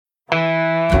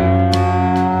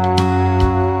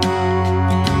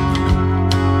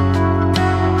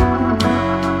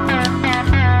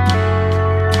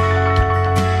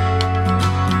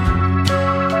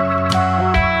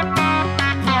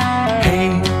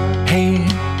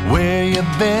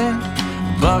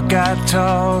Buckeye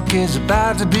Talk is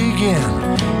about to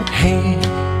begin. Hey,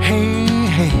 hey,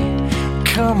 hey,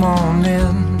 come on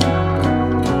in.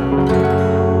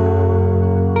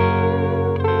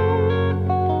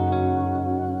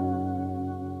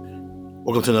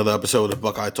 Welcome to another episode of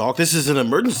Buckeye Talk. This is an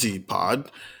emergency pod.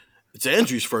 It's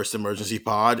Andrew's first emergency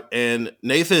pod. And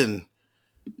Nathan,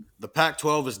 the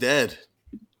Pac-12 is dead.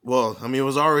 Well, I mean, it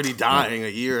was already dying a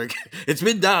year ago. It's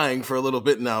been dying for a little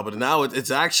bit now, but now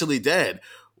it's actually dead.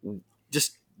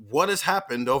 Just what has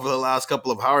happened over the last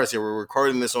couple of hours here? We're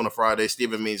recording this on a Friday.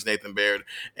 Stephen Means, Nathan Baird,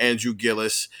 Andrew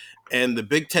Gillis. And the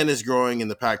Big Ten is growing and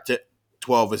the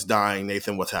Pac-12 is dying.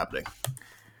 Nathan, what's happening?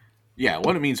 Yeah,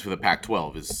 what it means for the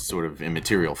Pac-12 is sort of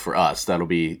immaterial for us. That'll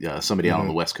be somebody out on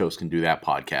the West Coast can do that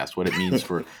podcast. What it means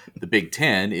for the Big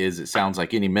Ten is it sounds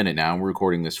like any minute now, and we're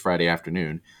recording this Friday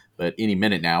afternoon, but any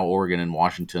minute now, Oregon and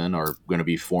Washington are going to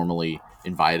be formally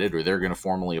invited, or they're going to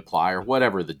formally apply, or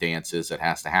whatever the dance is that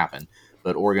has to happen.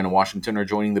 But Oregon and Washington are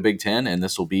joining the Big Ten, and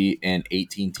this will be an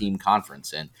 18-team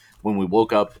conference. And when we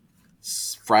woke up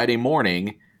Friday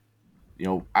morning, you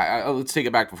know, let's take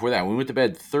it back before that. When we went to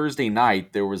bed Thursday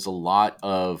night, there was a lot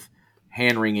of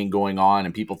hand-wringing going on,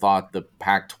 and people thought the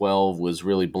Pac-12 was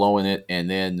really blowing it. And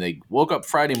then they woke up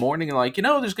Friday morning and like,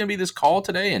 there's going to be this call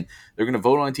today, and they're going to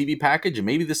vote on a TV package, and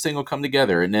maybe this thing will come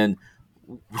together. And then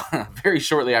very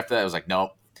shortly after that, I was like,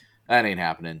 nope, that ain't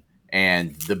happening.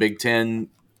 And the Big Ten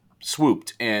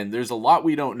swooped. And there's a lot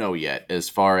we don't know yet as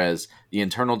far as the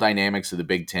internal dynamics of the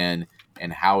Big Ten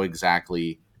and how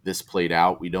exactly this played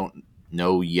out. We don't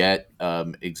know yet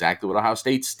exactly what Ohio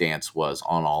State's stance was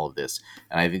on all of this.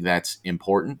 And I think that's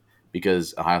important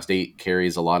because Ohio State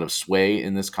carries a lot of sway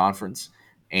in this conference,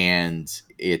 and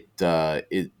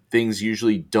things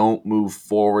usually don't move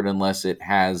forward unless it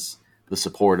has the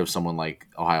support of someone like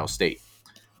Ohio State.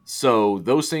 So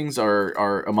those things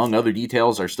are among other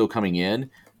details, are still coming in,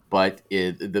 but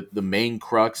the main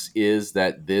crux is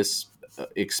that this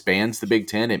expands the Big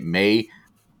Ten. It may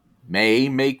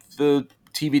make the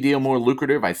TV deal more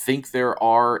lucrative. I think there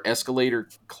are escalator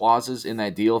clauses in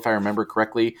that deal, if I remember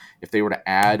correctly, if they were to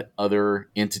add other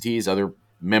entities, other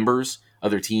members,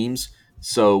 other teams.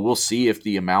 So we'll see if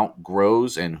the amount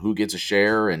grows and who gets a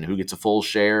share and who gets a full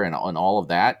share and all of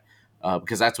that,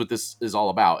 because that's what this is all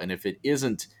about. And if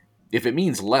it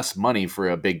means less money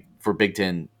for Big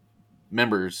Ten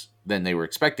members than they were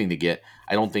expecting to get,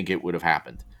 I don't think it would have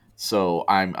happened. So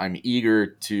I'm eager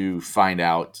to find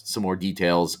out some more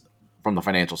details from the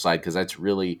financial side, because that's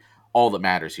really all that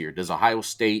matters here. Does Ohio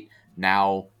State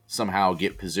now somehow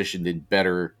get positioned in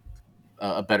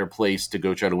a better place to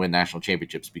go try to win national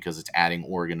championships because it's adding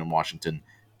Oregon and Washington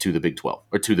to the Big 12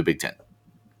 or to the Big 10?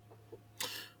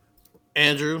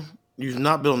 Andrew, you've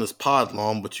not been on this pod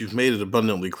long, but you've made it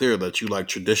abundantly clear that you like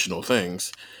traditional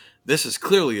things. This is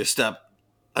clearly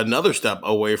another step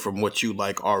away from what you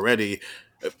like already.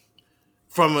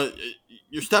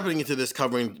 You're stepping into this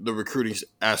covering the recruiting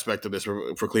aspect of this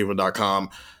for Cleveland.com.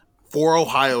 For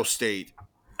Ohio State,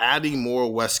 adding more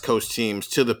West Coast teams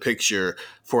to the picture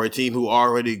for a team who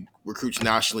already recruits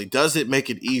nationally, does it make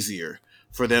it easier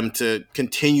for them to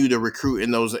continue to recruit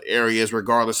in those areas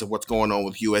regardless of what's going on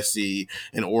with USC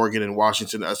and Oregon and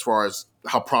Washington as far as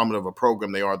how prominent of a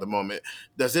program they are at the moment?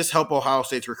 Does this help Ohio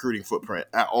State's recruiting footprint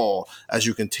at all as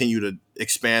you continue to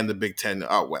expand the Big Ten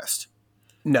out west?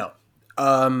 No.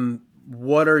 I'll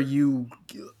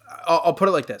put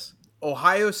it like this.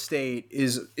 Ohio State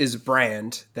is a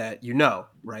brand that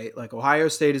right? Like Ohio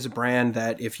State is a brand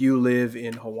that if you live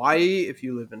in Hawaii, if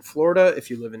you live in Florida, if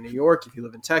you live in New York, if you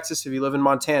live in Texas, if you live in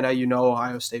Montana,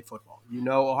 Ohio State football.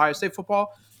 Ohio State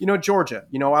football, Georgia,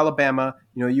 Alabama,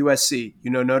 USC,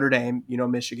 Notre Dame,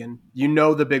 Michigan,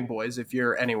 the big boys if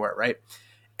you're anywhere, right?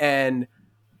 And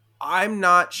I'm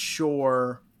not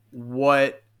sure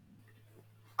what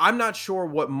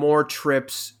more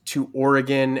trips to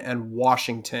Oregon and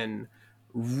Washington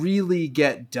really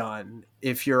get done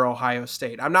if you're Ohio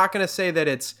State. I'm not going to say that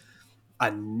it's a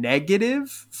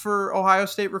negative for Ohio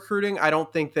State recruiting. I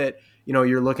don't think that,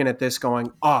 you're looking at this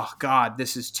going, oh God,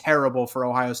 this is terrible for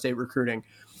Ohio State recruiting.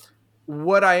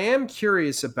 What I am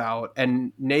curious about,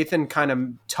 and Nathan kind of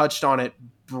touched on it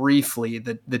briefly,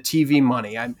 the TV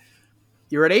money.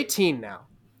 You're at 18 now.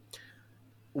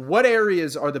 What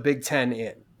areas are the Big Ten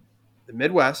in? The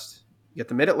Midwest, you got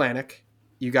the Mid-Atlantic,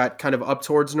 you got kind of up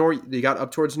towards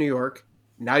New York.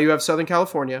 Now you have Southern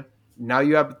California. Now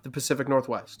you have the Pacific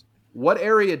Northwest. What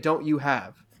area don't you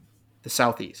have? The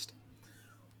Southeast.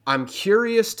 I'm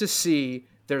curious to see.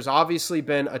 There's obviously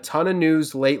been a ton of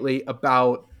news lately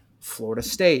about Florida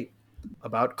State,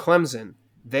 about Clemson.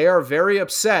 They are very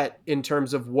upset in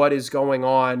terms of what is going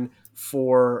on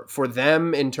for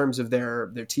them in terms of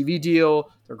their TV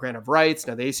deal, their grant of rights.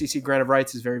 Now the ACC grant of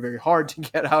rights is very, very hard to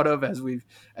get out of, as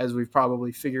we've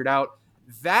probably figured out.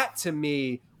 That to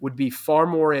me would be far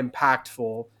more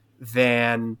impactful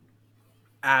than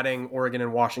adding Oregon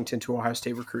and Washington to Ohio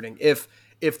State recruiting. If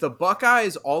the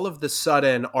Buckeyes all of the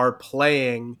sudden are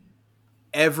playing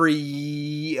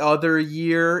every other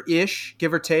year-ish,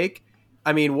 give or take,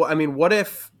 I mean, what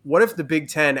if the Big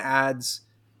Ten adds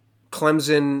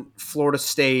Clemson, Florida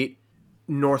State,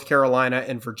 North Carolina,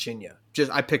 and Virginia?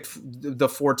 I picked the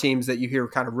 4 teams that you hear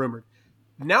kind of rumored.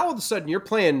 Now all of a sudden you're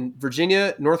playing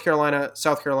Virginia, North Carolina,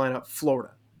 South Carolina,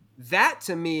 Florida. That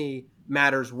to me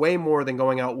matters way more than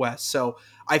going out west. So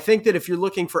I think that if you're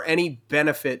looking for any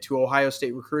benefit to Ohio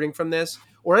State recruiting from this,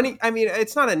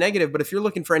 it's not a negative, but if you're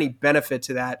looking for any benefit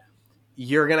to that,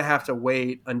 you're going to have to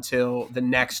wait until the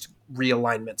next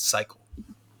realignment cycle.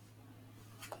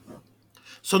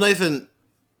 So Nathan,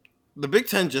 the Big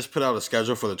Ten just put out a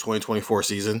schedule for the 2024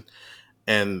 season,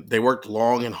 and they worked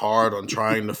long and hard on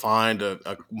trying to find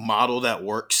a model that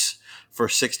works for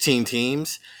 16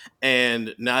 teams.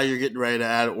 And now you're getting ready to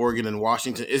add Oregon and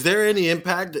Washington. Is there any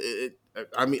impact?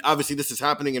 Obviously this is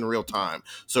happening in real time.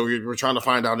 So we're trying to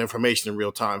find out information in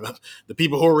real time. The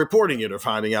people who are reporting it are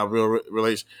finding out who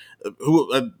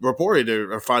reported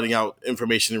it are finding out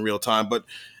information in real time. But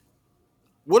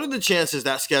what are the chances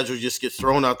that schedule just gets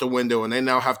thrown out the window and they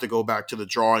now have to go back to the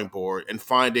drawing board and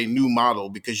find a new model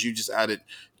because you just added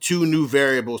 2 new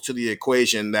variables to the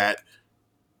equation that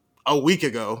a week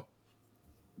ago,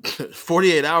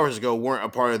 48 hours ago, weren't a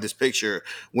part of this picture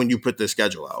when you put the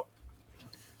schedule out?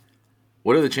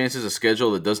 What are the chances a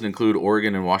schedule that doesn't include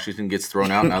Oregon and Washington gets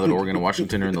thrown out now that Oregon and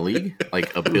Washington are in the league?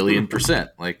 Like 1,000,000,000%.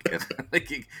 Like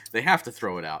they have to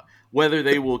throw it out. Whether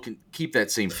they will keep that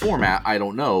same format, I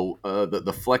don't know.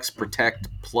 The Flex Protect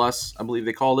Plus, I believe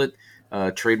they called it,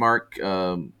 trademark,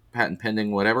 patent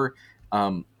pending, whatever.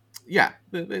 That's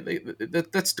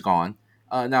gone.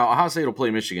 Now Ohio State will play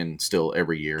Michigan still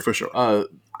every year for sure.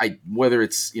 Whether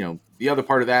it's the other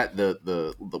part of that,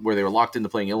 the where they were locked into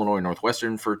playing Illinois and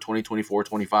Northwestern for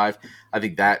 2024-25, I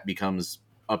think that becomes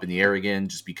up in the air again,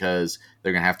 just because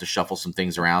they're going to have to shuffle some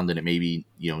things around, and it may be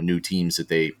new teams that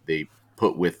they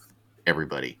put with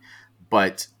everybody.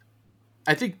 But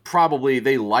I think probably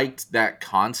they liked that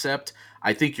concept.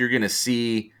 I think you're going to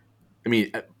see.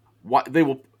 What they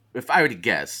will, if I had to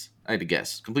guess,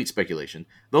 complete speculation,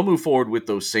 they'll move forward with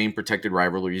those same protected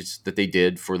rivalries that they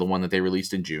did for the one that they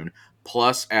released in June,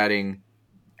 plus adding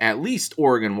at least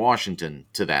Oregon, Washington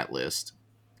to that list,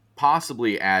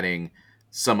 possibly adding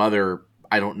some other,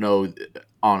 I don't know,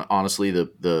 honestly,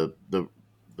 the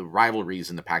rivalries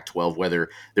in the Pac-12, whether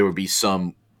there would be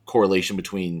some correlation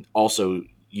between also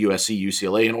USC,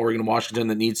 UCLA, and Oregon and Washington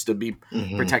that needs to be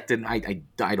protected.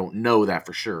 I don't know that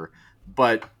for sure,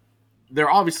 but they're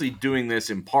obviously doing this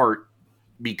in part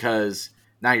because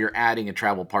now you're adding a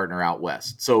travel partner out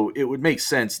west. So it would make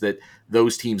sense that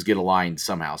those teams get aligned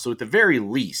somehow. So at the very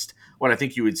least, what I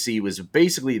think you would see was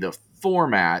basically the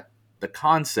format, the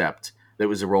concept that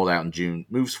was rolled out in June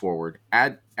moves forward.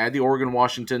 Add the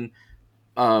Oregon-Washington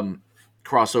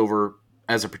crossover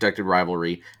as a protected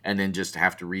rivalry, and then just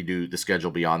have to redo the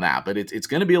schedule beyond that. But it's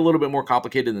going to be a little bit more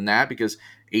complicated than that, because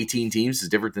 18 teams is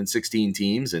different than 16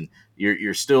 teams, and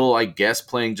you're still, I guess,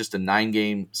 playing just a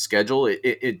 9-game schedule.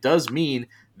 It does mean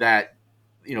that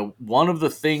one of the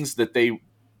things that they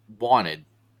wanted,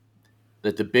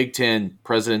 that the Big Ten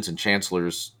presidents and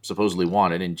chancellors supposedly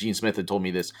wanted, and Gene Smith had told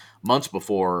me this months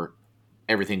before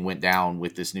everything went down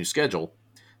with this new schedule,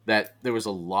 that there was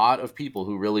a lot of people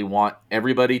who really want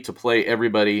everybody to play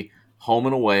everybody home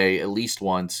and away at least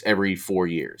once every 4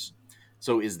 years.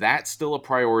 So is that still a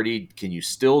priority? Can you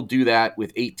still do that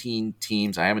with 18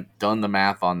 teams? I haven't done the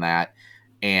math on that.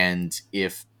 And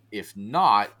if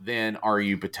not, then are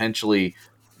you potentially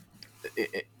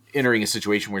entering a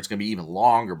situation where it's going to be even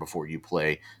longer before you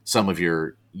play some of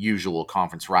your usual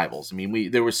conference rivals? I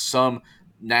mean, there was some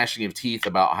gnashing of teeth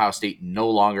about Ohio State no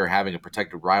longer having a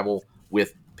protected rival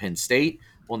with Penn State.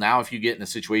 Well, now if you get in a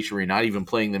situation where you're not even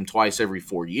playing them twice every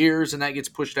 4 years and that gets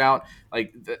pushed out,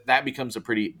 like that becomes a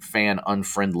pretty fan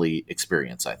unfriendly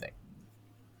experience, I think.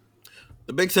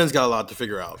 The Big Ten's got a lot to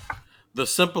figure out. The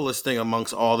simplest thing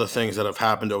amongst all the things that have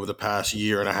happened over the past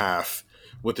year and a half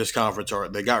with this conference are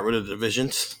they got rid of the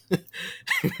divisions,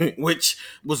 which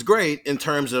was great in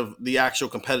terms of the actual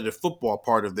competitive football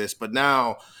part of this. But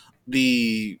now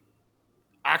the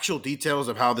actual details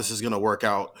of how this is going to work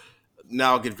out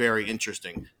now get very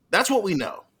interesting. That's what we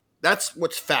know. That's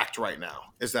what's fact right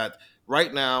now, is that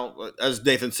right now, as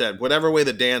Nathan said, whatever way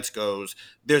the dance goes,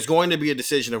 there's going to be a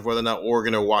decision of whether or not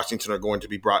Oregon or Washington are going to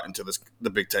be brought into the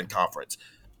Big Ten Conference.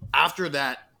 After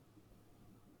that,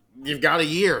 you've got a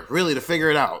year, really, to figure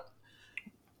it out.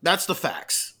 That's the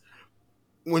facts.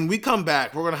 When we come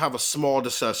back, we're going to have a small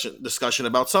discussion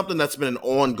about something that's been an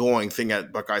ongoing thing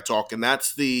at Buckeye Talk, and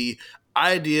that's the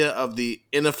idea of the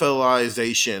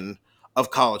NFLization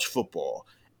of college football.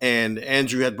 And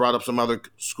Andrew had brought up some other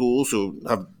schools who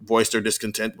have voiced their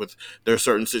discontent with their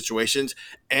certain situations.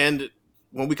 And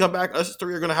when we come back, us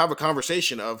three are going to have a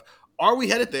conversation of, are we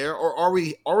headed there, or are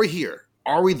we here?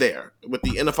 Are we there with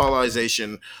the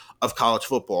NFLization of college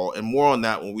football? And more on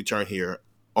that when we turn here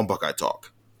on Buckeye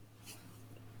Talk.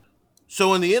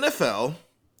 So in the NFL,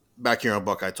 back here on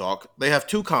Buckeye Talk, they have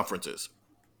two conferences.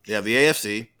 They have the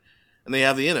AFC and they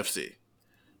have the NFC.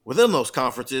 Within those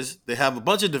conferences, they have a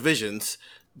bunch of divisions.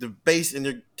 And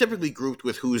they're typically grouped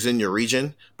with who's in your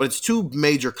region, but it's two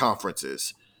major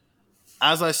conferences.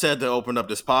 As I said to open up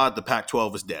this pod, the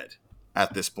Pac-12 is dead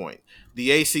at this point. The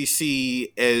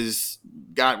ACC has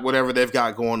got whatever they've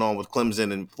got going on with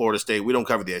Clemson and Florida State. We don't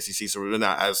cover the ACC, so we're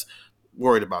not as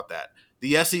worried about that.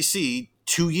 The SEC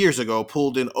 2 years ago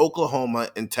pulled in Oklahoma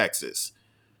and Texas.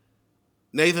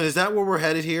 Nathan, is that where we're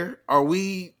headed here? Are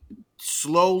we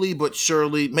slowly but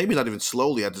surely, maybe not even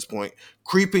slowly at this point,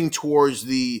 creeping towards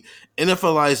the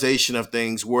NFLization of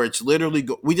things where it's literally,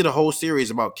 we did a whole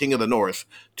series about King of the North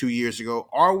 2 years ago.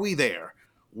 Are we there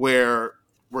where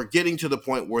we're getting to the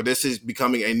point where this is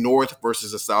becoming a North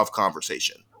versus a South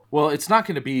conversation? Well, it's not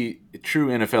going to be true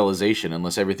NFLization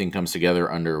unless everything comes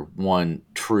together under one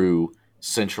true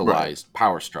centralized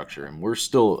power structure. And we're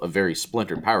still a very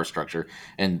splintered power structure.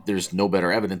 And there's no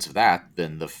better evidence of that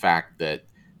than the fact that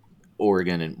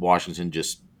Oregon and Washington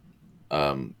just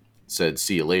said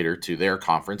see you later to their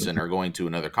conference and are going to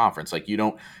another conference. Like, you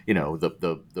don't,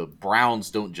 the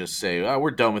Browns don't just say, oh,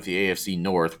 we're done with the AFC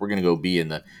North, we're going to go be in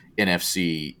the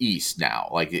NFC East now.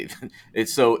 Like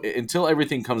it's so until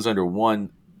everything comes under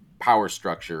one power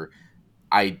structure,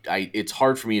 it's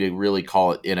hard for me to really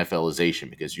call it NFLization,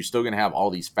 because you're still going to have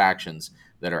all these factions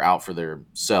that are out for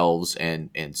themselves and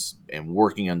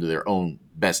working under their own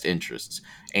best interests.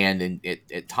 And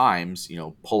at times,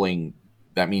 pulling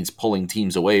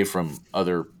teams away from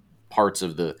other parts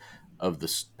of the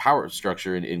power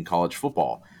structure in college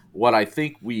football. What I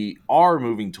think we are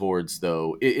moving towards,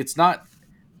 though, it's not.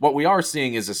 What we are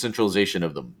seeing is a centralization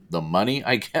of the money,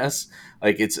 I guess.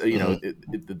 Like it's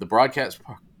the broadcast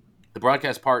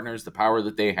partners, the power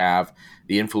that they have,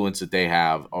 the influence that they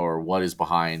have, are what is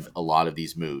behind a lot of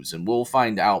these moves. And we'll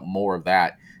find out more of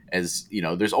that as,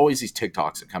 there's always these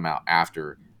TikToks that come out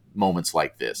after moments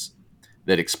like this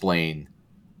that explain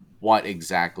what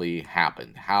exactly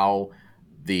happened, how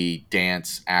the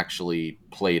dance actually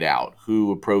played out,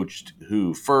 who approached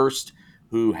who first,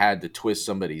 who had to twist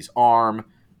somebody's arm,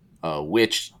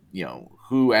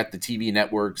 who at the TV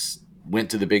networks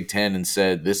went to the Big Ten and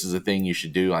said, this is a thing you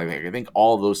should do. I think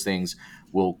all of those things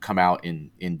will come out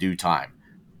in due time.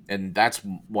 And that's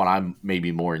what I'm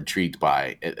maybe more intrigued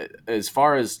by. As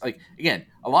far as, again,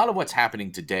 a lot of what's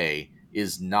happening today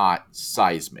is not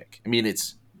seismic. I mean,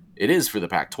 it is for the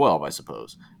Pac-12, I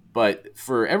suppose. But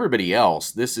for everybody else,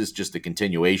 this is just a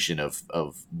continuation of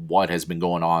what has been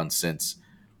going on since,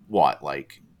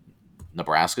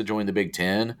 Nebraska joined the Big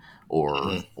Ten,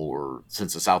 or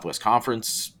since the Southwest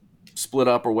Conference split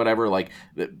up or whatever. Like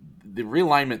the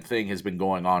realignment thing has been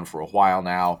going on for a while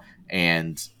now,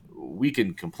 and we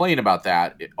can complain about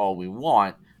that all we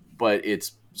want, but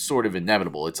it's sort of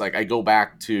inevitable. It's like I go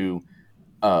back to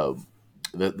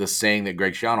the saying that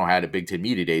Greg Schiano had at Big Ten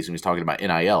Media Days when he was talking about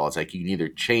NIL. It's like you can either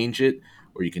change it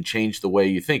or you can change the way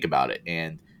you think about it,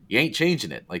 and you ain't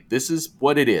changing it. Like, this is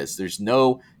what it is.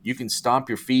 You can stomp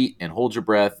your feet and hold your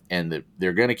breath, and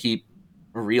they're going to keep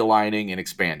realigning and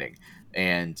expanding.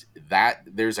 And that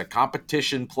there's a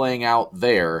competition playing out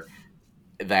there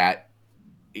that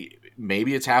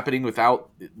maybe it's happening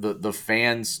without the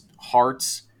fans'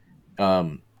 hearts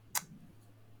in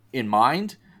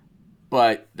mind,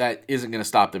 but that isn't going to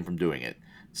stop them from doing it.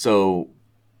 So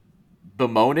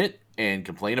bemoan it and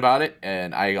complain about it,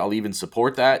 and I'll even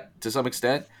support that to some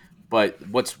extent. But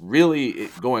what's really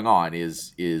going on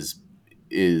is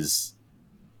this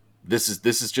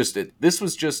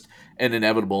was just an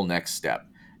inevitable next step.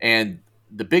 And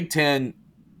the Big Ten,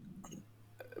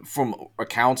 from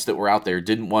accounts that were out there,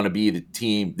 didn't want to be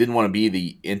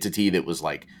the entity that was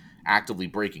like actively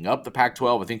breaking up the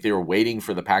Pac-12. I think they were waiting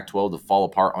for the Pac-12 to fall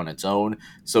apart on its own,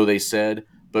 so they said.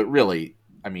 But really,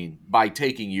 I mean, by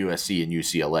taking USC and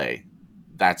UCLA,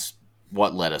 that's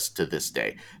what led us to this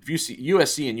day. If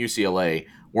USC and UCLA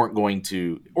Oregon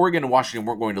and Washington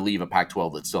weren't going to leave a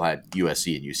Pac-12 that still had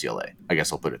USC and UCLA. I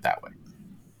guess I'll put it that way.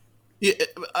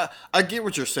 Yeah, I get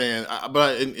what you're saying,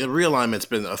 but realignment's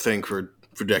been a thing for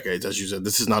decades. As you said,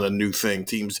 this is not a new thing.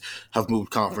 Teams have moved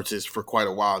conferences for quite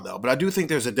a while now. But I do think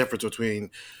there's a difference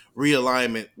between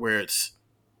realignment, where it's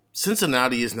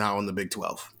Cincinnati is now in the Big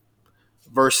 12,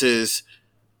 versus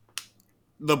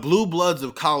the blue bloods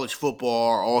of college football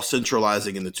are all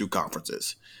centralizing in the two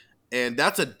conferences. And I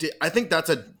think that's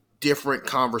a different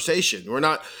conversation. We're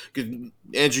not,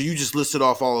 Andrew, you just listed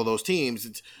off all of those teams.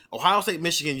 It's Ohio State,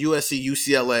 Michigan, USC,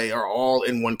 UCLA are all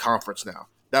in one conference now.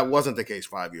 That wasn't the case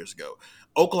 5 years ago.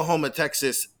 Oklahoma,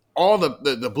 Texas, all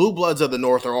the blue bloods of the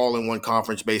North are all in one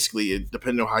conference, basically,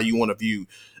 depending on how you want to view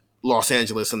Los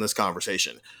Angeles in this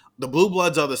conversation. The blue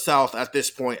bloods of the South at this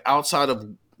point, outside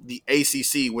of the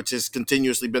ACC, which has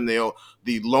continuously been the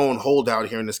lone holdout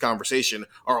here in this conversation,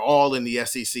 are all in the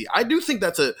SEC. I do think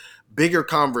that's a bigger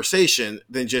conversation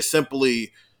than just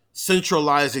simply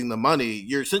centralizing the money.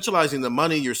 You're centralizing the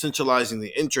money, you're centralizing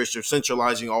the interest, you're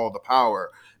centralizing all the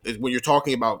power. When you're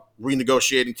talking about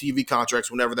renegotiating TV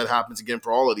contracts, whenever that happens again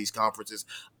for all of these conferences,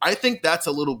 I think that's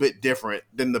a little bit different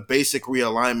than the basic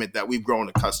realignment that we've grown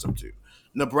accustomed to.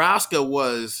 Nebraska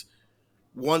was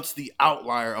once the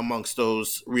outlier amongst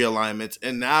those realignments,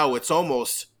 and now it's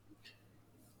almost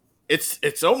at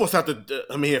the,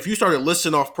 I mean, if you started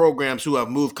listing off programs who have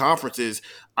moved conferences,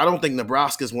 I don't think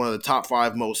Nebraska is one of the top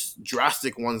 5 most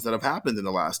drastic ones that have happened in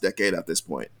the last decade at this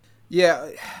point. Yeah,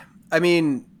 I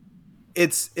mean,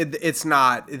 it's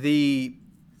not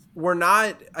we're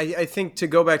not. I think, to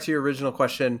go back to your original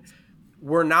question,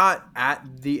 we're not at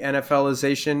the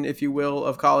NFLization, if you will,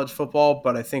 of college football,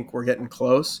 but I think we're getting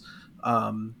close,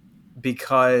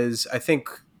 because I think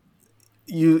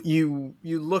you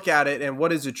look at it, and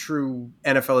what is a true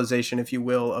NFLization, if you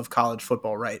will, of college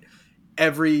football, right?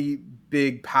 Every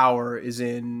big power is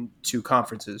in 2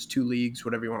 conferences, 2 leagues,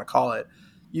 whatever you want to call it.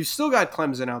 You've still got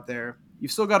Clemson out there.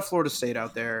 You've still got Florida State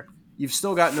out there. You've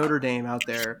still got Notre Dame out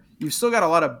there. You've still got a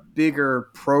lot of bigger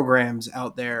programs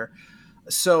out there.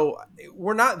 So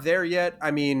we're not there yet. I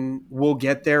mean, we'll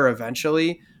get there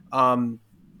eventually.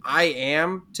 I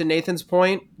am, to Nathan's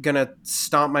point, going to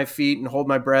stomp my feet and hold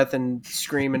my breath and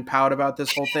scream and pout about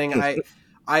this whole thing.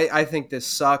 I think this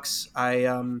sucks. I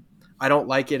don't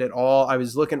like it at all. I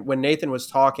was looking, when Nathan was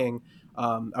talking,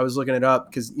 I was looking it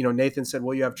up because, Nathan said,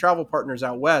 well, you have travel partners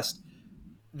out west.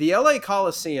 The LA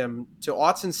Coliseum to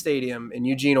Autzen Stadium in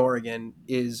Eugene, Oregon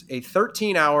is a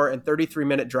 13-hour and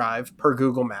 33-minute drive per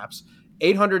Google Maps,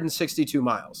 862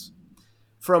 miles.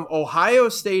 From Ohio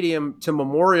Stadium to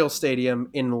Memorial Stadium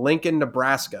in Lincoln,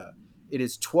 Nebraska, it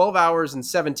is 12 hours and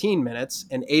 17 minutes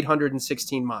and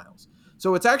 816 miles.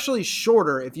 So it's actually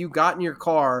shorter if you got in your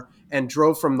car and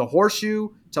drove from the Horseshoe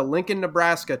to Lincoln,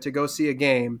 Nebraska to go see a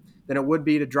game than it would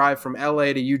be to drive from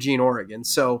LA to Eugene, Oregon.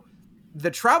 So the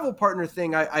travel partner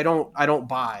thing, I don't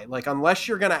buy. Like, unless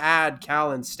you're going to add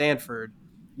Cal and Stanford,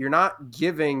 you're not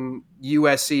giving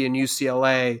USC and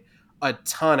UCLA a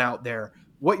ton out there.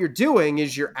 What you're doing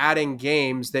is you're adding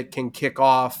games that can kick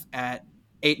off at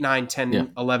 8, 9,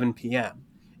 10, 11 p.m.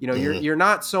 You're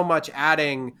not so much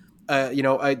adding,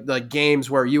 like games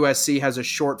where USC has a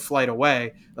short flight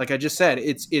away. Like I just said,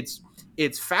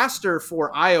 it's faster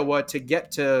for Iowa to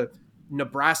get to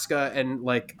Nebraska and,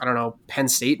 like, I don't know, Penn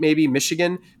State, maybe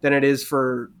Michigan, than it is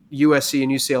for USC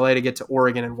and UCLA to get to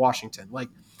Oregon and Washington. Like,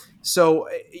 so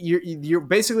you're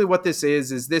basically, what this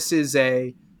is this is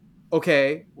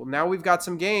okay, well, now we've got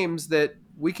some games that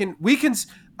we can,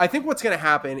 I think what's going to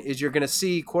happen is you're going to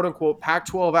see, quote unquote,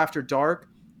 Pac-12 after dark.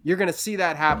 You're going to see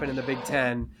that happen in the Big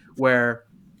Ten, where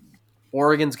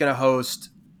Oregon's going to host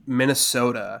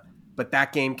Minnesota, but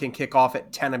that game can kick off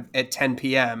at 10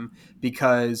 p.m.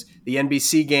 because the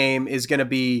NBC game is going to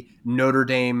be Notre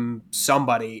Dame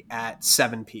somebody at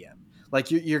 7 p.m. Like,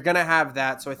 you're going to have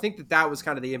that. So I think that was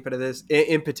kind of the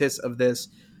impetus of this.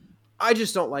 I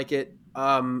just don't like it.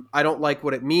 I don't like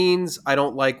what it means. I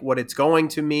don't like what it's going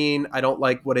to mean. I don't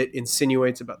like what it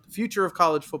insinuates about the future of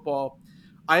college football.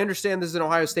 I understand this is an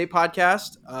Ohio State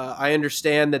podcast. I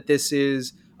understand that this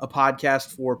is a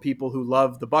podcast for people who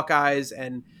love the Buckeyes,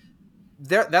 and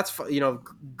that's,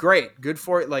 great, good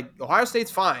for it. Like, Ohio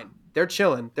State's fine. They're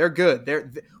chilling. They're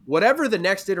good. Whatever the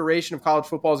next iteration of college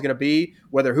football is going to be,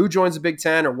 whether who joins the Big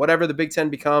Ten or whatever the Big Ten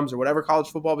becomes or whatever college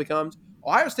football becomes,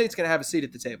 Ohio State's going to have a seat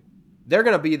at the table. They're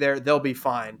going to be there. They'll be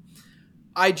fine.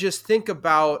 I just think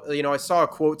about, I saw a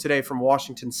quote today from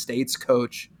Washington State's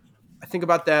coach. I think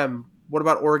about them. What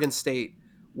about Oregon State?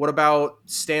 What about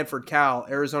Stanford, Cal,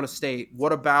 Arizona State?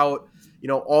 What about,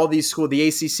 all these schools, the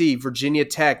ACC, Virginia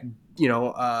Tech,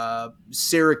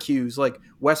 Syracuse, like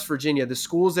West Virginia, the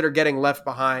schools that are getting left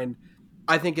behind.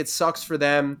 I think it sucks for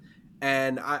them.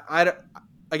 And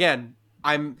again,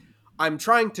 I'm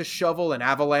trying to shovel an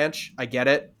avalanche. I get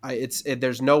it.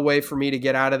 There's no way for me to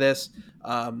get out of this.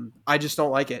 I just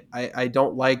don't like it. I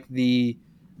don't like the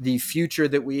future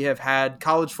that we have had.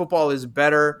 College football is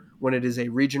better when it is a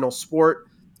regional sport,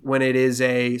 when it is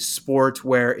a sport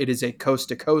where it is a coast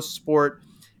to coast sport.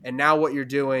 And now what you're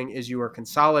doing is you are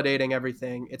consolidating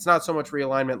everything. It's not so much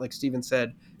realignment, like Steven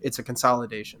said, it's a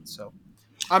consolidation. So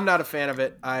I'm not a fan of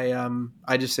it.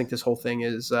 I just think this whole thing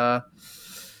kind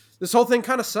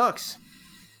of sucks.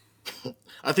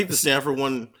 I think the Stanford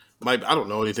one I don't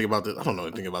know anything about this. I don't know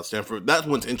anything about Stanford. That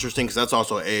one's interesting because that's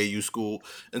also an AAU school.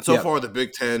 And so far the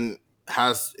Big Ten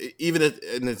has, even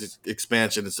in its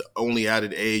expansion, it's only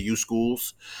added AAU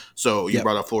schools. So you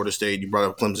brought up Florida State, you brought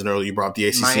up Clemson earlier, you brought up the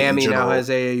ACC. Miami now has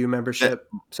AAU membership.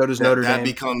 So does Notre Dame. That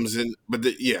becomes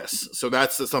yes. So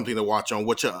that's something to watch on.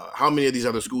 Which how many of these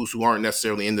other schools who aren't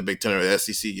necessarily in the Big Ten or the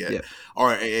SEC yet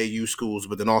are AAU schools?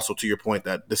 But then also to your point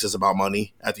that this is about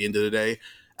money at the end of the day.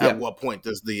 At what point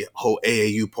does the whole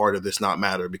AAU part of this not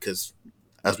matter? Because,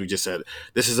 as we just said,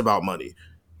 this is about money.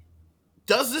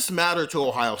 Does this matter to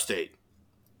Ohio State,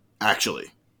 actually?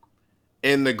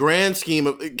 In the grand scheme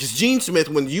of – because Gene Smith,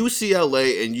 when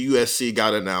UCLA and USC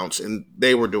got announced and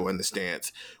they were doing the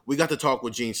stance, we got to talk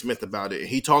with Gene Smith about it.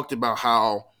 He talked about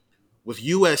how with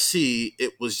USC,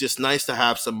 it was just nice to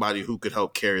have somebody who could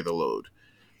help carry the load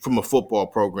from a football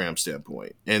program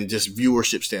standpoint and just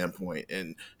viewership standpoint,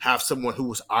 and have someone who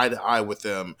was eye to eye with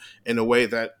them in a way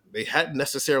that they hadn't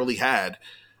necessarily had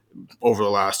over the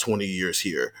last 20 years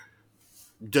here.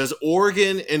 Does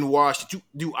Oregon and Washington,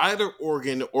 do either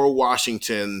Oregon or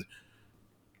Washington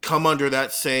come under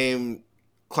that same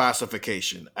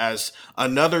classification as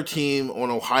another team on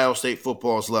Ohio State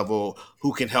football's level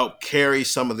who can help carry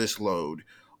some of this load?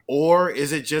 Or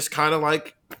is it just kind of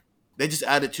like, they just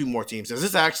added 2 more teams? Does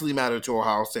this actually matter to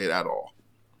Ohio State at all?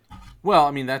 Well,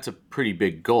 I mean, that's a pretty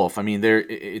big gulf. I mean,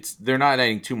 they're not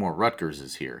adding 2 more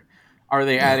Rutgerses here. Are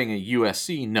they adding a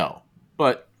USC? No.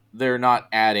 But they're not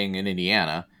adding an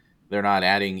Indiana. They're not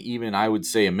adding even, I would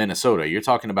say, a Minnesota. You're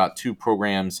talking about 2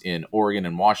 programs in Oregon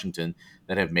and Washington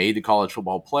that have made the college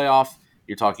football playoff.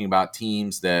 You're talking about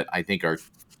teams that I think are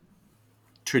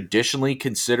traditionally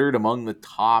considered among the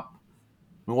top,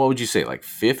 what would you say, like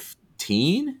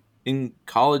 15? In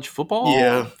college football?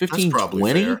 Yeah, 15, that's probably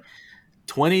 20? fair.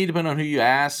 20, depending on who you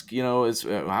ask, is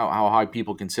how high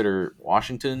people consider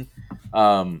Washington.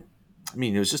 I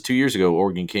mean, it was just 2 years ago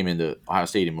Oregon came into Ohio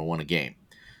Stadium and won a game.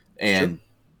 And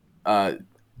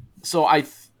so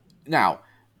now,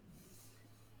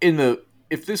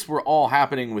 if this were all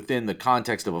happening within the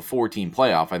context of a 4-team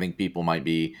playoff, I think people might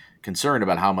be concerned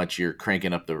about how much you're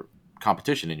cranking up the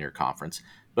competition in your conference.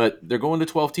 But they're going to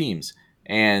 12 teams.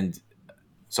 And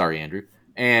sorry, Andrew.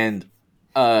 And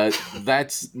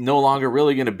that's no longer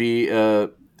really going to be a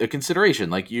consideration.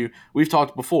 Like we've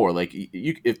talked before. Like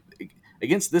if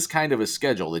against this kind of a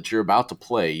schedule that you're about to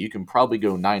play, you can probably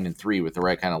go 9-3 with the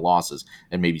right kind of losses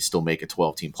and maybe still make a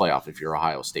 12-team playoff if you're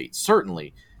Ohio State.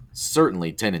 Certainly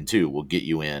 10-2 will get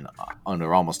you in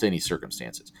under almost any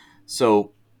circumstances.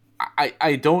 So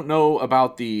I don't know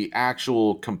about the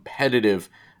actual competitive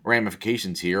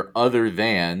ramifications here, other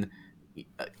than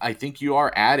I think you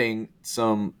are adding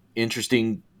some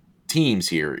interesting teams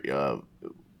here.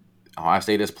 Ohio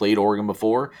State has played Oregon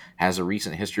before, has a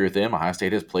recent history with them. Ohio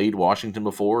State has played Washington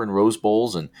before in Rose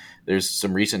Bowls, and there's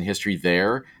some recent history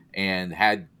there, and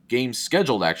had games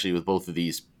scheduled actually with both of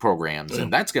these programs,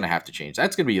 and that's going to have to change.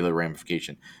 That's going to be the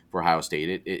ramification for Ohio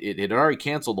State. It had already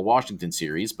canceled the Washington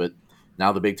series, but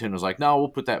now the Big Ten was like, no, we'll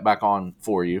put that back on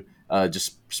for you.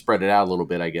 Just spread it out a little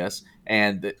bit, I guess.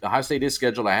 And Ohio State is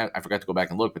scheduled. I forgot to go back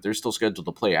and look, but they're still scheduled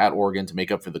to play at Oregon to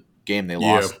make up for the game they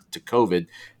lost to COVID.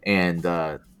 And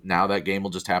now that game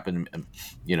will just happen,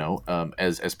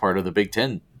 as part of the Big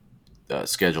Ten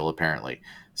schedule, apparently.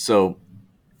 So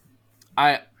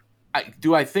I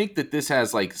think that this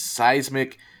has like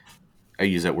seismic. I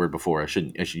used that word before. I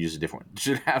should use a different one. It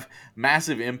should have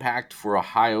massive impact for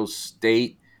Ohio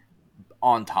State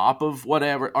on top of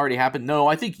whatever already happened. No,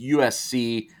 I think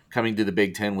USC coming to the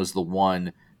Big Ten was the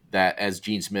one that, as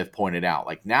Gene Smith pointed out,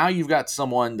 like now you've got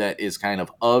someone that is kind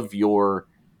of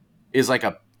is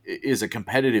a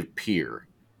competitive peer,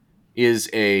 is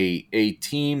a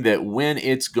team that when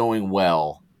it's going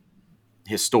well,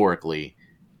 historically,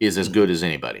 is as good as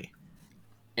anybody.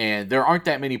 And there aren't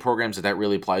that many programs that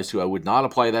really applies to. I would not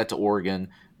apply that to Oregon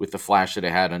with the flash that I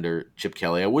had under Chip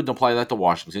Kelly. I wouldn't apply that to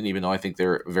Washington, even though I think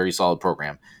they're a very solid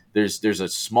program. there's a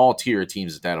small tier of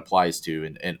teams that applies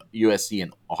to, and USC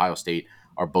and Ohio State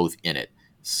are both in it.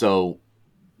 So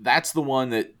that's the one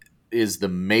that is the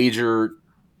major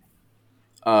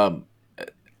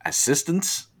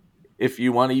assistance, if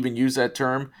you want to even use that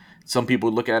term. Some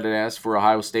people look at it as for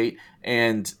Ohio State,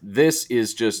 and this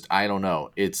is just, I don't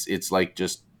know. It's like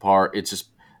just part.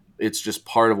 It's just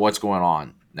part of what's going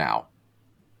on now.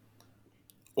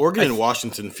 Oregon and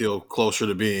Washington feel closer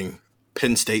to being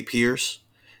Penn State peers,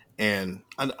 and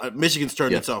Michigan's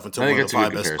turned itself into one of the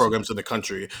 5 best programs in the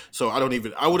country. So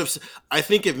I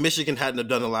think if Michigan hadn't have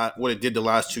done what it did the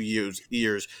last 2 years,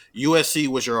 USC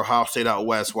was your Ohio State out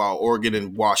west, while Oregon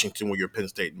and Washington were your Penn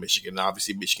State and Michigan. And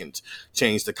obviously, Michigan's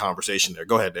changed the conversation there.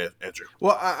 Go ahead, Andrew.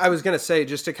 Well, I was going to say,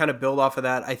 just to kind of build off of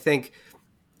that, I think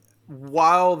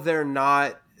while they're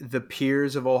not the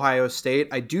peers of Ohio State,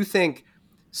 I do think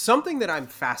something that I'm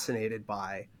fascinated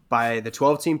by the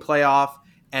 12-team playoff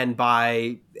and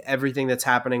by everything that's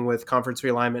happening with conference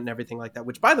realignment and everything like that,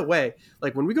 which, by the way,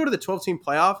 like when we go to the 12-team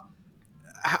playoff,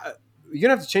 you're going to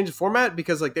have to change the format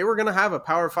because like they were going to have a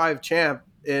Power 5 champ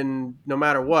in no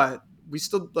matter what. We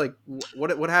still like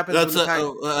what happens?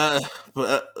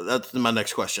 That's my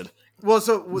next question. Well,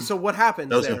 so what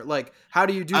happens there? Like, how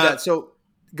do you do that? So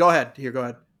go ahead. Go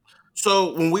ahead.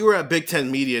 So when we were at Big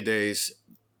Ten Media Days,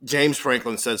 James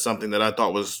Franklin said something that I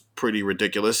thought was pretty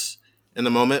ridiculous in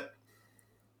the moment.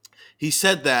 He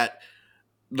said that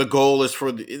the goal is for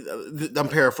I'm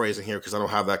paraphrasing here because I don't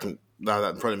have that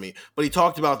in front of me, but he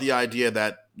talked about the idea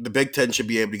that the Big Ten should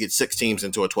be able to get 6 teams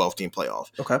into a 12-team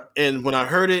playoff. Okay. And when I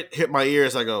heard it hit my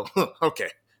ears, I go, okay,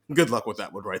 good luck with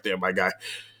that one right there, my guy.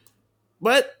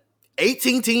 But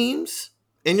 18 teams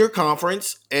in your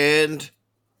conference, and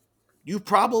you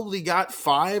probably got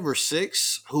 5 or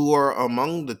 6 who are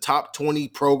among the top 20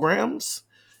 programs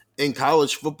in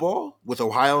college football, with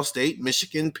Ohio State,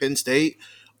 Michigan, Penn State,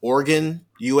 Oregon,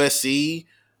 USC,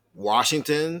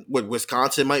 Washington, what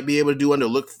Wisconsin might be able to do under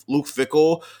Luke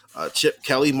Fickell. Chip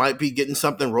Kelly might be getting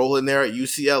something rolling there at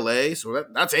UCLA. So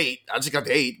that's 8. I just got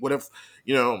the 8. What if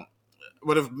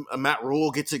Matt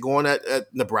Rule gets it going at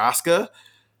Nebraska?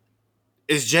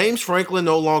 Is James Franklin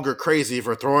no longer crazy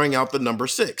for throwing out the number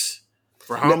 6?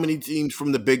 For how many teams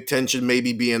from the Big Ten should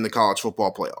maybe be in the college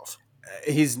football playoff?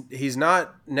 He's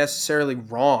not necessarily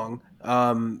wrong.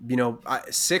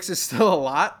 6 is still a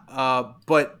lot.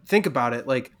 But think about it.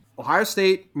 Like Ohio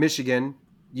State, Michigan,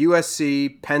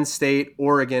 USC, Penn State,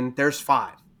 Oregon, there's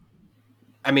 5.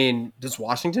 I mean, does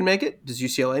Washington make it? Does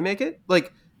UCLA make it?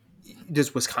 Like,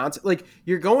 does Wisconsin? Like,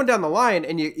 you're going down the line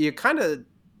and you kind of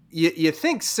you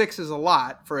think 6 is a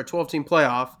lot for a 12-team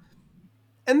playoff.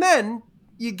 And then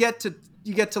you get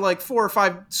to like 4 or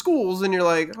 5 schools and you're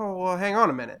like, oh, well, hang on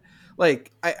a minute.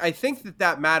 Like, I think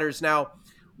that matters. Now,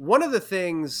 one of the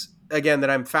things, again,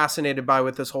 that I'm fascinated by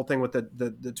with this whole thing with the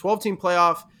 12-team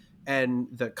playoff and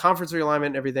the conference realignment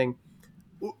and everything,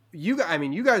 you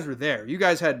guys were there. You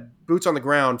guys had boots on the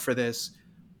ground for this.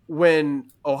 When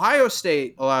Ohio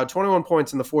State allowed 21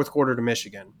 points in the fourth quarter to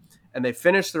Michigan, and they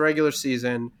finished the regular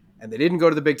season, and they didn't go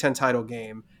to the Big Ten title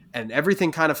game, and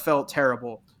everything kind of felt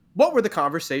terrible, what were the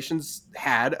conversations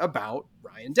had about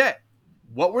Ryan Day?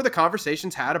 What were the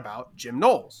conversations had about Jim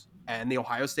Knowles and the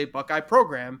Ohio State Buckeye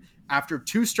program after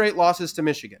 2 straight losses to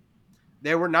Michigan?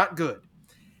 They were not good.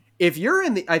 If you're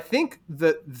I think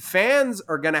the fans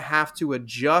are going to have to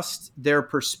adjust their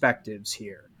perspectives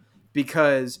here,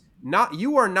 because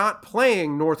you are not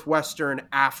playing Northwestern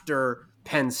after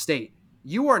Penn State.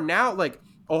 You are now like,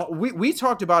 we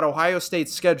talked about Ohio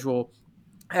State's schedule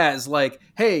as like,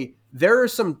 hey, there are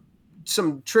some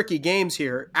tricky games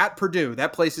here at Purdue.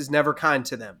 That place is never kind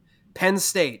to them. Penn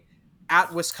State,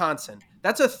 at Wisconsin.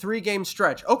 That's a 3-game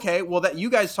stretch. Okay, well, that you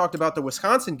guys talked about the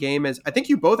Wisconsin game as I think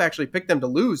you both actually picked them to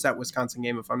lose that Wisconsin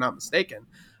game, if I'm not mistaken.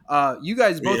 You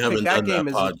guys both picked that game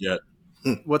as pod yet.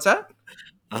 What's that?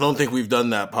 I don't think we've done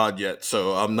that pod yet,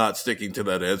 so I'm not sticking to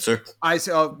that answer.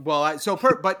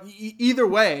 But either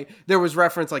way, there was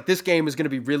reference like this game is going to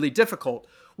be really difficult.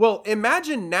 Well,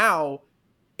 imagine now,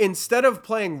 instead of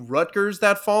playing Rutgers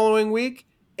that following week,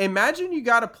 imagine you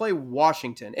got to play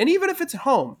Washington. And even if it's at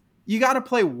home, you got to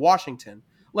play Washington.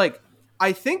 Like,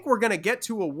 I think we're going to get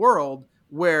to a world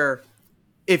where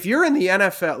if you're in the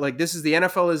NFL, like this is the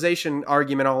NFLization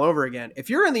argument all over again. If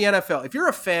you're in the NFL, if you're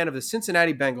a fan of the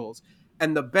Cincinnati Bengals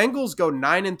and the Bengals go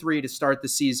 9-3 to start the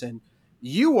season,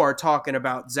 you are talking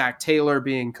about Zach Taylor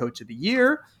being coach of the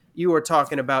year. You were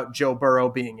talking about Joe Burrow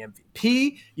being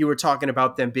MVP. You were talking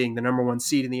about them being the number 1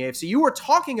 seed in the AFC. You were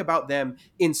talking about them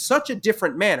in such a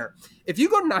different manner. If you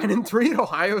go 9-3 at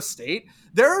Ohio State,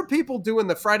 there are people doing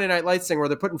the Friday Night Lights thing where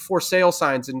they're putting for sale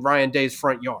signs in Ryan Day's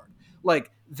front yard.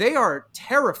 Like, they are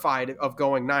terrified of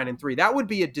going 9-3. That would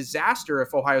be a disaster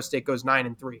if Ohio State goes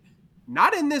 9-3.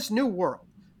 Not in this new world.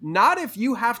 Not if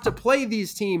you have to play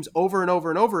these teams over and over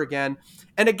and over again.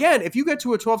 And again, if you get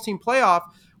to a 12-team playoff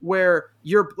where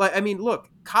look,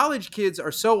 college kids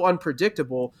are so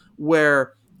unpredictable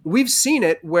where we've seen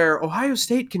it where Ohio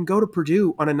State can go to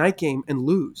Purdue on a night game and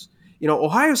lose.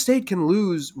 Ohio State can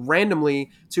lose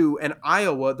randomly to an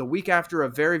Iowa the week after a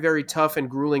very, very tough and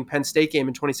grueling Penn State game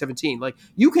in 2017. Like,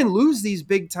 you can lose these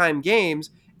big-time games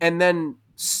and then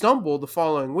stumble the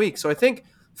following week. So I think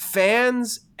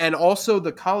fans and also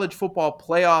the college football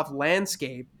playoff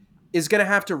landscape is going to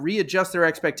have to readjust their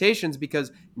expectations,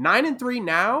 because 9-3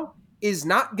 now is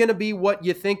not going to be what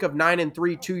you think of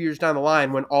 9-3 2 years down the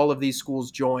line when all of these schools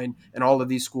join and all of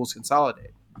these schools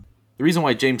consolidate. The reason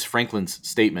why James Franklin's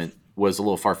statement was a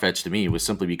little far-fetched to me was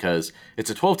simply because it's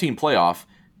a 12-team playoff.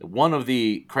 One of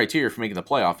the criteria for making the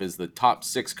playoff is the top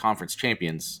 6 conference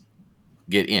champions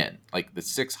get in, like the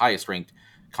 6 highest-ranked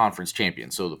conference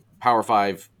champions. So the Power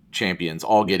 5 champions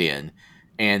all get in.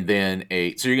 And then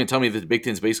so you're going to tell me that the Big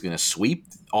Ten is basically going to sweep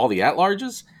all the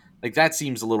at-larges? Like, that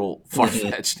seems a little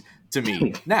far-fetched to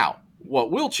me. Now,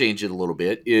 what will change it a little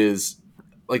bit is,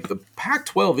 like, the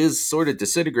Pac-12 is sort of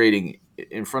disintegrating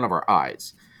in front of our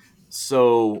eyes.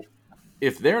 So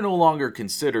if they're no longer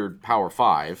considered Power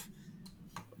 5,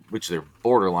 which they're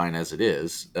borderline as it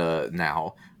is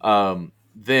now,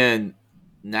 then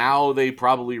now they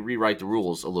probably rewrite the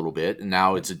rules a little bit, and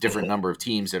now it's a different number of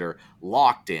teams that are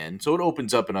locked in, so it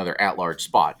opens up another at-large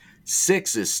spot.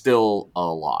 6 is still a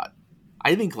lot.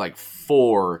 I think like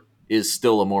 4 is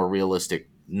still a more realistic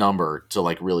number to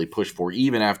like really push for,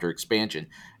 even after expansion.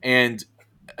 And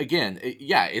again,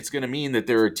 yeah, it's going to mean that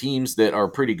there are teams that are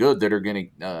pretty good that are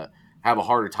going to have a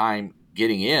harder time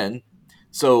getting in.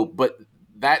 So, but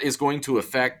that is going to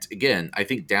affect, again, I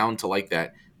think down to like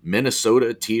that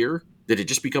Minnesota tier. Did it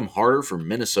just become harder for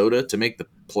Minnesota to make the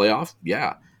playoff?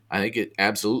 Yeah, I think it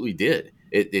absolutely did.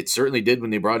 It certainly did when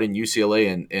they brought in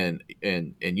UCLA and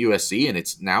USC, and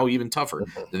it's now even tougher.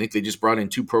 I think they just brought in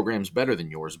 2 programs better than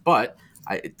yours, but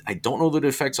I don't know that it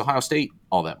affects Ohio State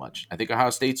all that much. I think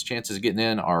Ohio State's chances of getting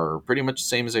in are pretty much the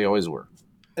same as they always were.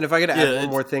 And if I could add one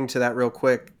more thing to that real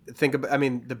quick, think about,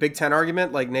 the Big Ten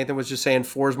argument, like Nathan was just saying,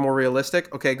 4 is more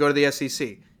realistic. Okay, go to the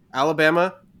SEC.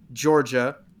 Alabama,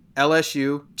 Georgia,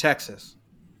 LSU, Texas.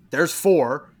 There's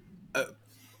 4.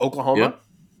 Oklahoma,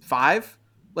 5.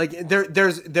 Like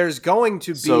there's going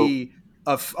to be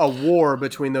a war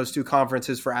between those 2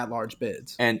 conferences for at-large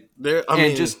bids. And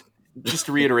just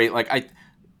to reiterate, like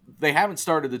they haven't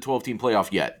started the 12-team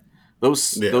playoff yet.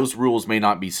 Those rules may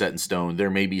not be set in stone. There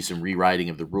may be some rewriting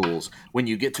of the rules when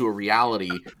you get to a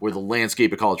reality where the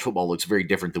landscape of college football looks very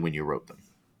different than when you wrote them.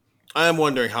 I am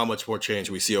wondering how much more change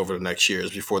we see over the next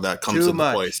years before that comes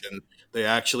into place, and they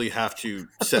actually have to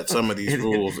set some of these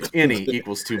rules. Any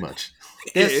equals too much.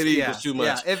 It equals too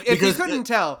much. Yeah. If you couldn't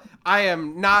tell, I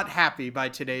am not happy by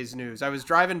today's news. I was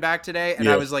driving back today, and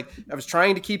I was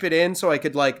trying to keep it in so I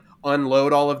could like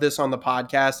unload all of this on the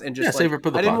podcast and just save it for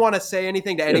the I didn't want to say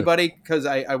anything to anybody because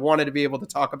I wanted to be able to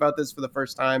talk about this for the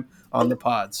first time on the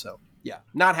pod. So yeah,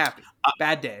 not happy.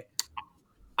 Bad day.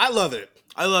 I love it.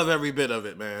 I love every bit of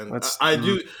it, man. I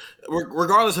do.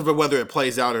 Regardless of whether it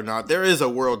plays out or not, there is a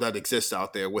world that exists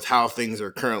out there with how things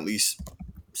are currently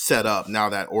set up now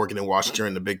that Oregon and Washington are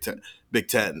in the Big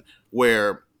Ten,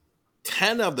 where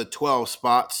 10 of the 12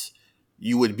 spots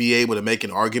you would be able to make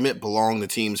an argument belong to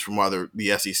teams from either the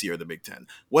SEC or the Big Ten.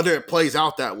 Whether it plays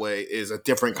out that way is a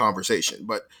different conversation,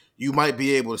 but you might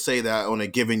be able to say that on a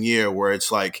given year where it's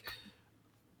like,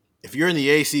 if you're in the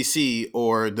ACC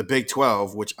or the Big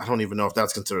 12, which I don't even know if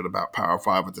that's considered about Power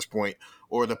 5 at this point,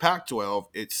 or the Pac-12,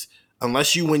 it's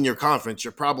unless you win your conference,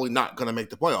 you're probably not going to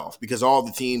make the playoff because all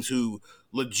the teams who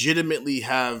legitimately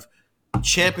have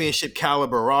championship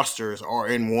caliber rosters are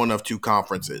in one of 2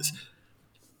 conferences.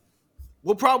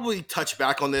 We'll probably touch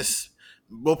back on this.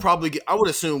 I would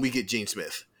assume we get Gene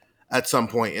Smith at some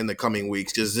point in the coming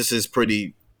weeks because this is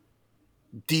pretty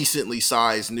decently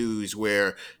sized news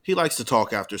where he likes to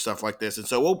talk after stuff like this. And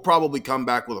so we'll probably come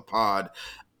back with a pod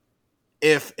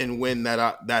if and when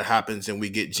that happens and we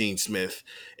get Gene Smith.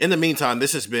 In the meantime,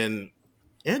 this has been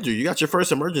Andrew. You got your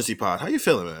first emergency pod. How you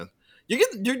feeling, man?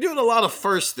 You're doing a lot of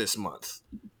firsts this month.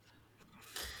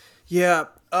 Yeah.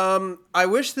 I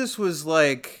wish this was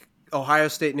like Ohio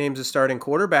State names a starting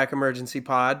quarterback emergency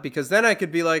pod, because then I could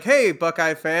be like, hey,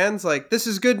 Buckeye fans, like, this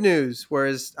is good news.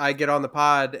 Whereas I get on the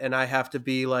pod and I have to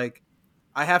be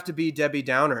Debbie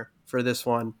Downer for this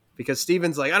one, because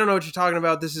Steven's like, I don't know what you're talking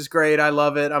about. This is great. I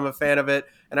love it. I'm a fan of it.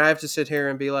 And I have to sit here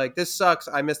and be like, this sucks.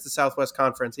 I missed the Southwest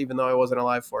Conference, even though I wasn't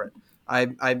alive for it.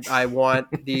 I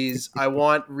want these. I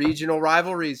want regional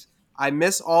rivalries. I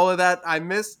miss all of that. I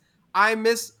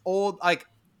miss old, like,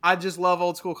 I just love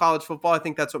old school college football. I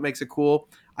think that's what makes it cool.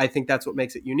 I think that's what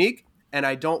makes it unique. And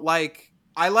I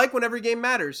like when every game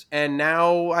matters. And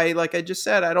now like I just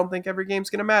said, I don't think every game's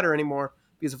going to matter anymore,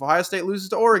 because if Ohio State loses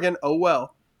to Oregon, oh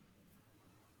well.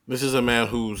 This is a man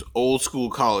whose old school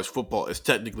college football is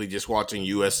technically just watching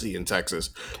USC and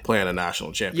Texas playing a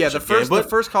national championship. Yeah, the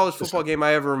first college football game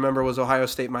I ever remember was Ohio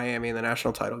State Miami in the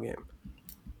national title game,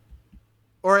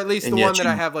 or at least the one that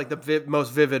I have like the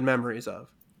most vivid memories of.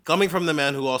 Coming from the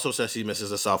man who also says he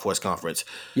misses the Southwest Conference.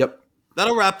 Yep.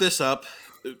 That'll wrap this up.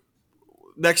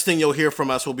 Next thing you'll hear from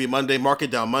us will be Monday. Mark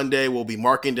it down Monday. We'll be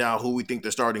marking down who we think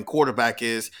the starting quarterback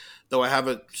is, though I have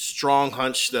a strong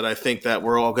hunch that I think that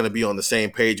we're all going to be on the same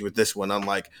page with this one,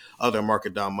 unlike other Mark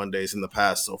it down Mondays in the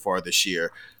past so far this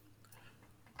year.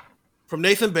 From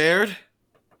Nathan Baird,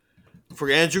 for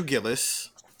Andrew Gillis,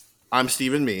 I'm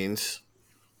Stephen Means,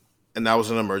 and that was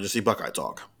an Emergency Buckeye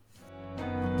Talk.